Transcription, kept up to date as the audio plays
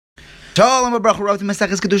Shalom and bracha to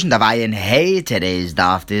Maseches Kiddushin. Davayin Hey. Today's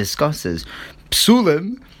daf discusses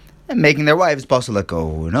psulim and making their wives pasul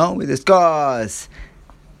lekahuna. We discuss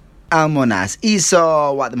almonas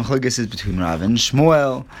Esau, what the machlokes is between Rav and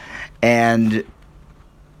Shmuel, and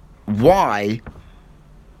why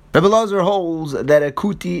Rebbe Lazar holds that a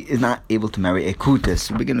kuti is not able to marry a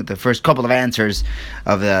kutis. We begin with the first couple of answers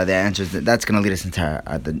of the answers. That's going to lead us into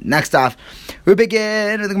the next daf. We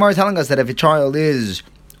begin with the Gemara telling us that if a child is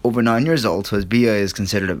over 9 years old, so his bia is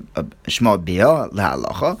considered a shma bia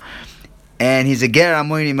lahalacha, and he's a ger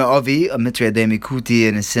amoini me'avi, a mitzvah demi kuti,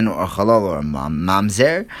 and a sin or halal or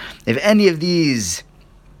mamzer. If any of these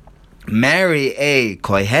marry a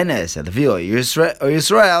kohenes, a levi or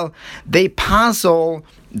Yisrael, they passel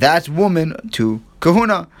that woman to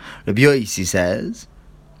kahuna. Rabbi Yosi says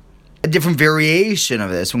a different variation of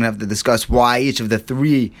this. We're going to have to discuss why each of the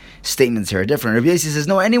three statements here are different. Rabbi Yosi says,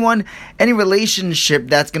 no, any relationship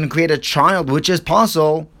that's going to create a child which is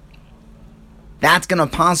possible, that's going to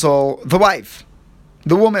possible the wife,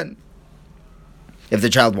 the woman. If the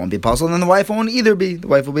child won't be possible, then the wife won't either be. The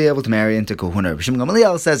wife will be able to marry into kahuna. Rabbi Shimon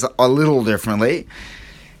Gamaliel says a little differently.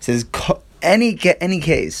 He says, any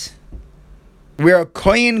case where a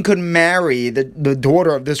kohen could marry the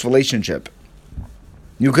daughter of this relationship,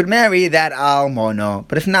 you could marry that almona,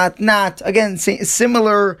 but if not. Again,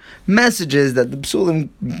 similar messages that the psulim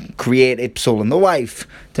create a psul in the wife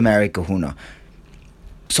to marry kahuna.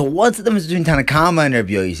 So what's the difference between Tanakama and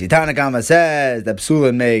Rabbi Yosi? Tanakama says that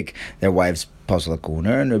psulim make their wives pasul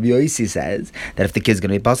kahuna, and Rabbi Yosi says that if the kid's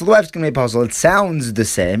going to be pasul, the wife's going to be pasul. It sounds the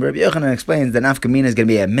same. Rabbi Yochanan explains that nafkamina is going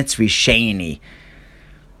to be a mitzvah sheni,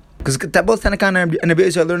 because both Tanakama and Rabbi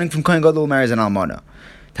Yosi are learning from kohen gadol who marries an almona.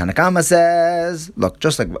 Tanakama says, look,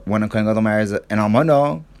 just like when a kohen gadol marries an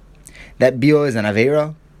almana, that bio is an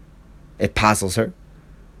avera, it passes her.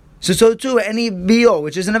 So too, any bio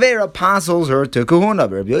which is an avera passes her to kahuna.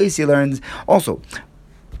 But Rabbi Yosi learns also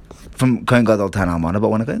from kohen gadol to an almana, but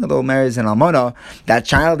when a kohen gadol marries an almana, that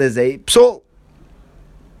child is a psul,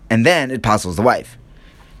 and then it passes the wife.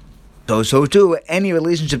 So too, any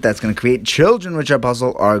relationship that's going to create children which are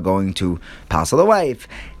pasul are going to pasul the wife,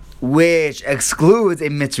 which excludes a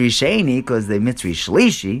mitzri sheni, because the mitzri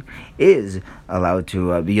shlishi is allowed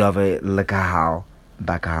to be of a lekahal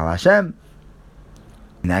bakahal Hashem.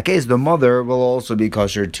 In that case, the mother will also be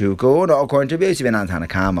kosher to kahuna, according to Rabbi Yosi ben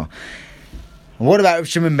Tanakama. What about Rav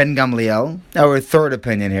Shimon ben Gamliel? Our third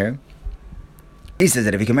opinion here. He says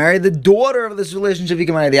that if you can marry the daughter of this relationship, you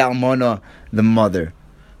can marry the almona, the mother.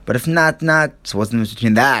 But if not, so what's the difference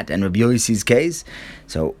between that and Rabbi Yosi's case?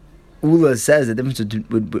 So Ula says the difference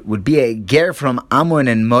would be a ger from Ammon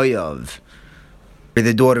and Moav, where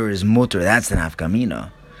the daughter is mutter. That's the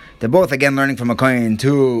nafkamina. They're both again learning from a kohen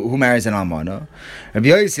too, who marries an almana. Rabbi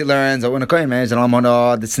Yosi learns that when a kohen marries an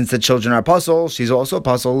almana, since the children are pasul, she's also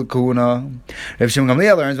pasul kuna. Rabbi Shimon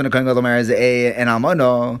Gamliel learns when a kohen gadol marries an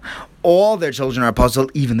almana, all their children are pasul,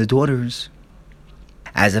 even the daughters.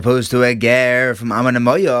 As opposed to a ger from Ammon and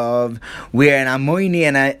Moav, where an Ammoni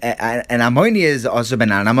and an Ammoni is also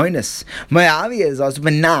ben an Ammonis. Moavi is also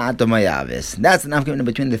ben not a Moavis. That's the nafkamina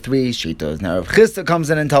between the three shitos. Now, Rav Chisda comes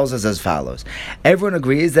in and tells us as follows. Everyone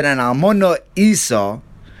agrees that an almona Esau,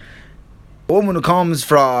 a woman who comes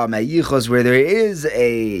from a yichos where there is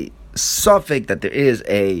a suffix that there is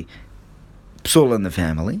a psul in the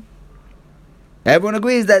family, everyone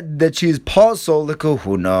agrees that she is pasul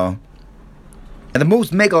lekahuna. And the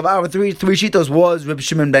most makel of our three shitos was Rabbi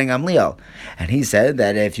Shimon ben Gamliel. And he said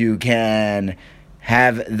that if you can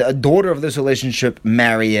have the daughter of this relationship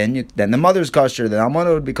marry in, then the mother's kosher, the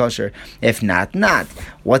almana would be kosher. If not.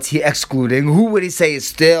 What's he excluding? Who would he say is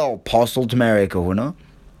still pasul to marry a kahuna?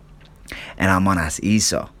 And almanas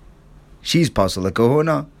Esau. She's pasul a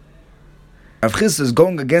kahuna. Rav Chisda is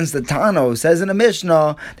going against the Tana who says in a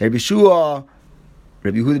Mishnah that Rabbi Shua,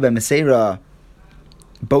 Rabbi Yehuda ben Meseira,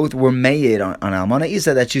 both were made on Almana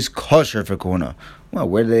Isa that she's kosher for kahuna. Well,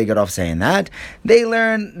 where did they get off saying that? They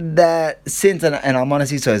learned that since an Almana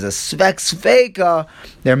Isa is a sveka,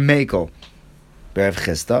 they're mekel. Rav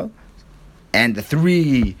Chisda and the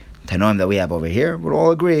three Tanoim that we have over here would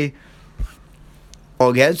all agree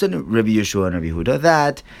against Rabbi Yeshua and Rabbi Yehuda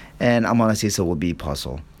that an Almana Isa will be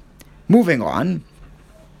pasul. Moving on.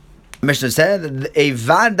 Mishnah said that a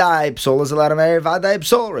vadai psul is allowed to marry a vadai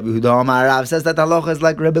psul. Rabbi Yehuda Amar Rav says that halacha is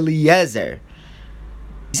like Rabbi Eliezer.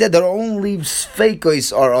 He said that only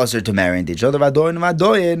sfeikos are also to marry into each other. Vadoyin and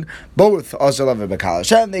vadoyin, both also love Bakal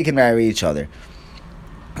Hashem, they can marry each other.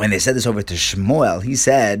 When they said this over to Shmuel, he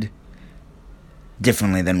said,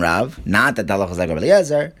 differently than Rav, not that the halacha is like Rabbi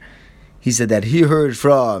Eliezer, he said that he heard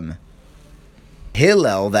from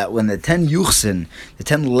Hillel that when the 10 yuchsin, the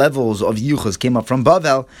 10 levels of yuchas came up from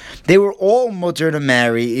Bavel, they were all mutter to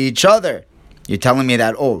marry each other. You're telling me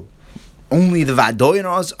that, only the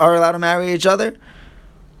Vadoinos are allowed to marry each other?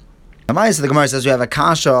 The Gemara says we have a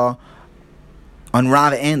kasha on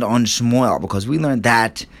Rav and on Shmuel, because we learned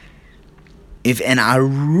that if an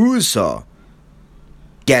arusa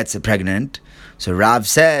gets pregnant, so Rav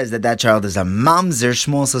says that child is a mamzer.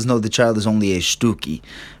 Shmuel says no, the child is only a shtuki.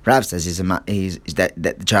 Rav says that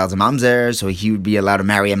the child's a mamzer, so he would be allowed to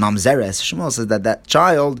marry a mamzeres. Shmuel says that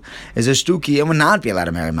child is a shtuki and would not be allowed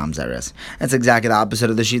to marry a mamzeres. That's exactly the opposite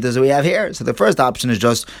of the shitas that we have here. So the first option is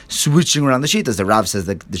just switching around the shitas. The Rav says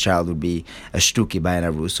that the child would be a shtuki by an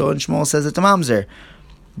aruso, and Shmuel says it's a mamzer.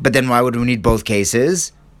 But then why would we need both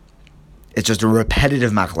cases? It's just a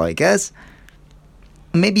repetitive machlokes.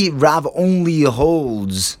 Maybe Rav only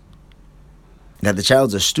holds that the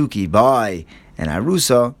child's a shtuki by an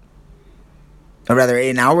arusa, or rather,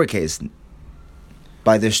 in our case,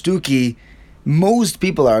 by the shtuki, most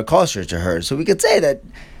people are kosher to her. So we could say that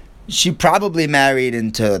she probably married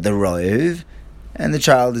into the roiv, and the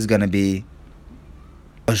child is going to be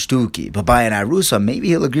a shtuki. But by an arusa, maybe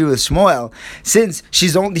he'll agree with Shmuel, since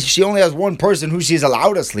she only has one person who she's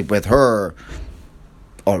allowed to sleep with, her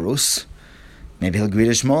orus. Maybe he'll agree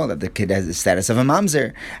to Shmuel that the kid has the status of a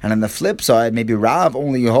mamzer. And on the flip side, maybe Rav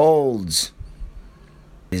only holds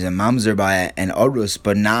he's a mamzer by an orus,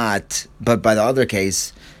 but by the other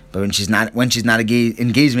case, but when she's not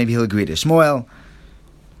engaged, maybe he'll agree to Shmuel.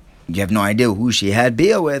 You have no idea who she had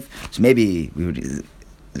bia with, so maybe we would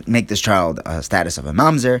make this child a status of a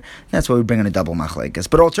mamzer. That's why we bring in a double machlekes.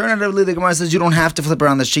 But alternatively, the Gemara says you don't have to flip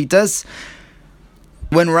around the shitas.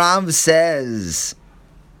 When Rav says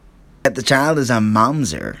that the child is a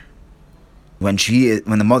mamzer when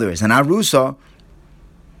the mother is an arusa,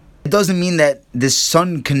 it doesn't mean that this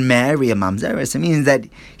son can marry a mamzeres. It means that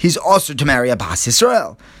he's also to marry a bas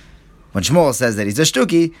Yisrael. When Shmuel says that he's a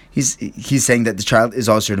shtuki, he's saying that the child is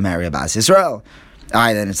also to marry a bas Yisrael.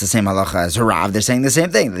 Then it's the same halacha as Rav. They're saying the same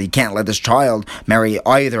thing, that he can't let this child marry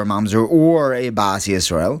either a mamzer or a bas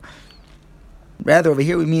Yisrael. Rather, over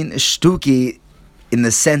here we mean a shtuki in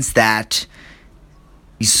the sense that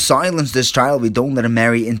we silence this child, we don't let him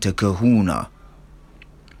marry into kahuna.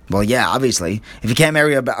 Well, yeah, obviously, if you can't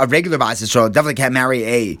marry a regular bas Yisrael, definitely can't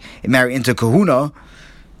marry into kahuna.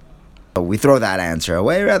 But we throw that answer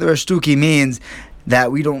away. Rather, a shtuki means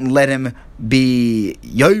that we don't let him be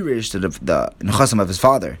yoirish to the nechasim of his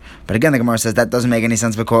father. But again, the Gemara says that doesn't make any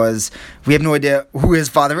sense because we have no idea who his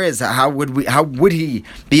father is. How would he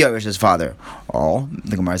be yoirish his father?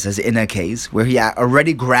 The Gemara says in a case where he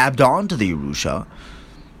already grabbed onto the Yerusha.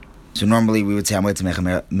 So normally we would say, I'm waiting to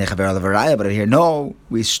mechaver alavaraya, but here, no,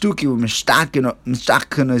 we shtuki, we mishtakin.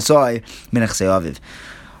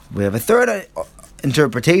 We have a third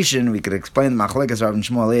interpretation. We could explain the machlekes Rav and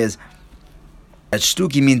Shmuel is that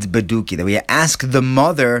shtuki means baduki, that we ask the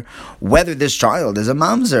mother whether this child is a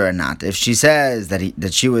mamzer or not. If she says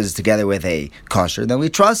that she was together with a kosher, then we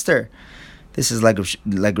trust her. This is like Rabbi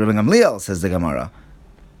Gamliel, says the Gemara.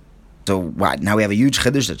 So what? Now we have a huge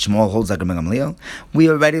chiddush that Shmuel holds like Rabbi Gamliel. We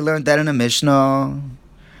already learned that in a Mishnah,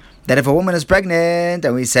 that if a woman is pregnant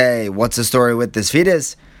and we say, what's the story with this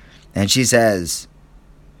fetus? And she says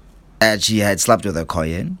that she had slept with a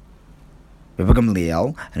kohen, Rabbi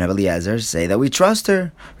Gamliel and Rabbi Eliezer say that we trust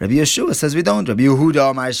her. Rabbi Yeshua says we don't. Rabbi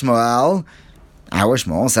Yehuda, my Shmuel, our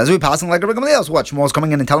Shmuel, says we're passing like Rabbi Gamliel. So what? Shmuel's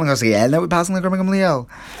coming in and telling us again that we're passing like Rabbi Gamliel.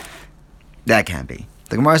 That can't be.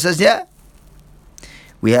 The Gemara says, yeah.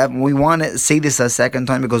 We want to say this a second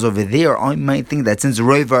time because over there I might think that since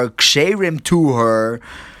Roivar ksherim to her,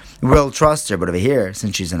 we'll trust her. But over here,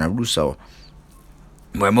 since she's an aruso,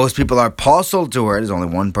 where most people are puzzled to her, there's only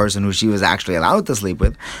one person who she was actually allowed to sleep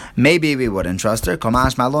with, maybe we wouldn't trust her.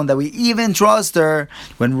 Kamash malon, that we even trust her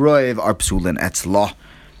when Roiv are psulin etzlah.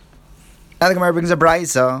 Now the Gemara brings a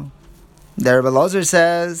brayso. The Rebbe Lozer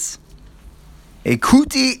says a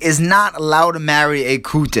kuti is not allowed to marry a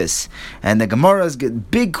kutis. And the Gemara's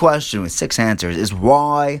big question with 6 answers is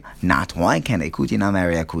why not? Why can't a kuti not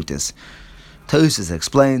marry a kutis? Tosfos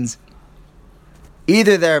explains,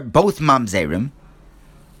 either they're both mamzerim,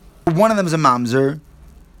 one of them is a mamzer,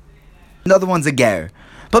 the other one's a ger.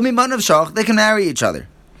 But miman of shach, they can marry each other.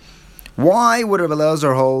 Why would Rabbi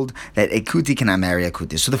Eliezer hold that a kuti cannot marry a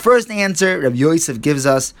kutis? So the first answer Rabbi Yosef gives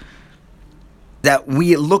us, that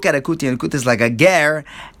we look at a kuti, and a kuti is like a ger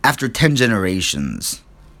after 10 generations.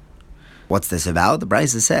 What's this about? The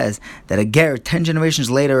Brisa says that a ger 10 generations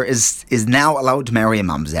later is now allowed to marry a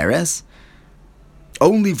mamzeres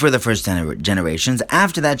only for the first generations.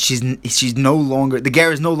 After that, she's no longer, the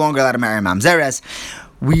ger is no longer allowed to marry a mamzeres.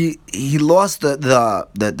 he lost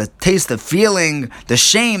the taste, the feeling, the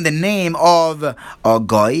shame, the name of a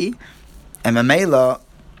goy, and Mamela,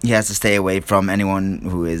 he has to stay away from anyone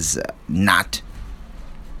who is not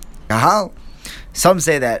kahal. Some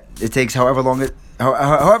say that it takes however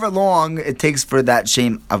long it takes for that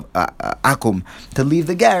shame of akum to leave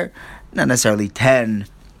the ger, not necessarily 10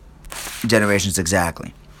 generations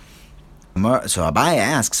exactly. So Abaye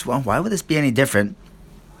asks, well, why would this be any different?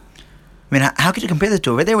 I mean, how could you compare this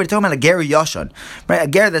to over there? We're talking about a ger yoshan, right? A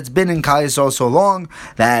ger that's been in Klal Yisrael so long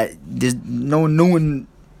that there's no one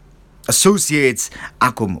associates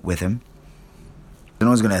akum with him. No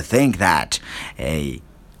one's going to think that a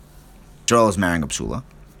Yisrael is marrying a psula.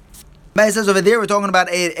 But it says over there we're talking about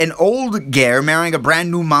an old ger marrying a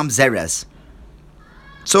brand new mamzeres.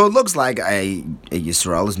 So it looks like a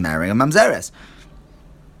Yisrael is marrying a mamzeres.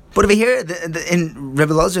 But over here, in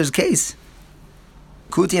Rebbe Elazar's case,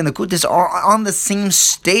 Kuti and the Kutis are on the same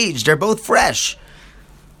stage. They're both fresh.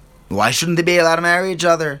 Why shouldn't they be allowed to marry each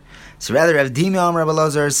other? So rather, Rav Dimion Rebbe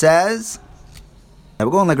Elazar says, we're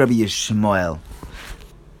going like Rabbi Yishmael.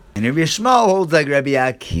 And Rabbi Yishmael holds like Rabbi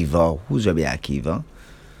Akiva. Who's Rabbi Akiva?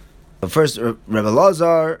 But first, Rebbe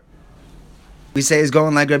Elazar, we say, is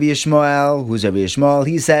going like Rabbi Yishmael. Who's Rabbi Yishmael?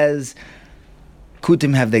 He says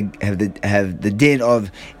Kutim have the din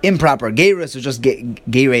of improper gerus, or just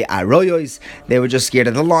gerei aroyos. They were just scared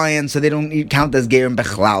of the lion, so they don't count as gerim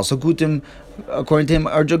bechlal. So Kutim, according to him,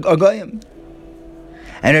 are goyim.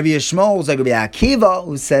 And Rabbi Yishmael is like Rabbi Akiva,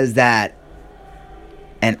 who says that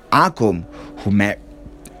an akum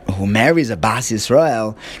who marries a Bas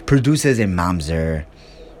Yisrael produces a mamzer.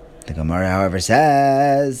 The Gemara, however,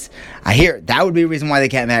 says, I hear that would be a reason why they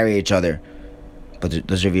can't marry each other. But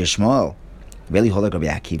does Rabbi Yishmael really hold like Rabbi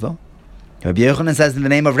Akiva? Rabbi Yochanan says in the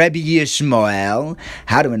name of Rabbi Yishmael,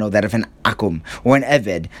 how do we know that if an akum or an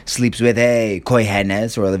eved sleeps with a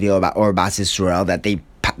kohenes or a Levi or Bas Yisrael that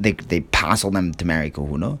they passel them to marry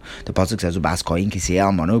kohuna? The pasuk says Ubas kohen kisei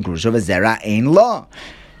almano grusha v'zera ein law,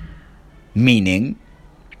 meaning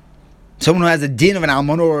someone who has a din of an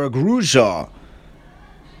almano or a grusha,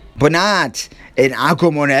 but not an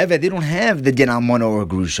akum or an eved, they don't have the din almano or a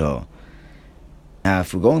grusha. Now,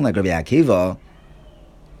 if we're going like Rabbi Akiva,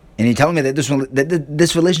 and you're telling me that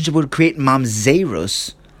this relationship would create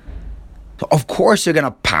mamzerus, so of course you're going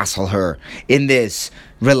to passel her in this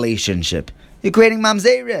relationship. You're creating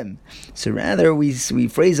mamzerim. So rather, we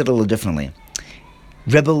phrase it a little differently.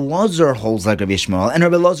 Rebbe Elazar holds like Rabbi Yishmael, and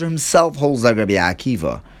Rebbe Elazar himself holds like Rabbi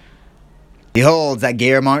Akiva. He holds that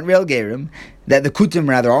gerim aren't real gerim, that the kutim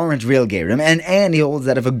rather aren't real gerim, and he holds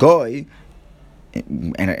that if a goy,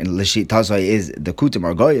 and Lashit Tazai is the kutim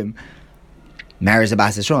or goyim, marries a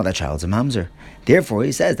Bas Yisrael, that child's a mamzer. Therefore,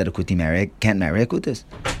 he says that a kuti can't marry a kutis.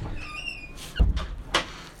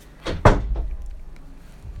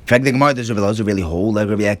 In fact, the Gemara, does Rebbe Elazar really hold like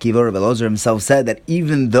Rabbi Akiva? Rebbe Elazar himself said that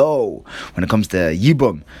even though, when it comes to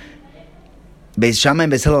Yibum, Beis Shammai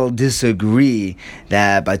and Beis Hillel disagree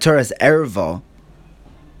that by Torah's Erva,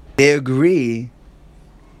 they agree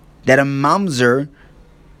that a mamzer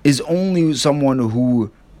is only someone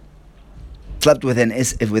who slept with an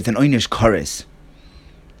oynish kares.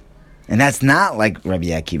 And that's not like Rabbi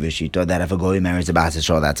Akiva Shita, that if a goy marries a Bas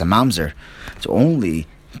Yisrael, that's a mamzer. It's only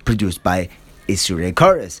produced by Isurei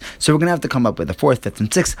Kares. So we're going to have to come up with a 4th, 5th, and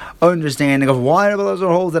 6th understanding of why Rebbe Elazar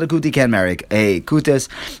holds that a kuti can marry a kutis.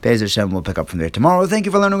 Be'ez Hashem, we'll pick up from there tomorrow. Thank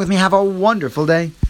you for learning with me. Have a wonderful day.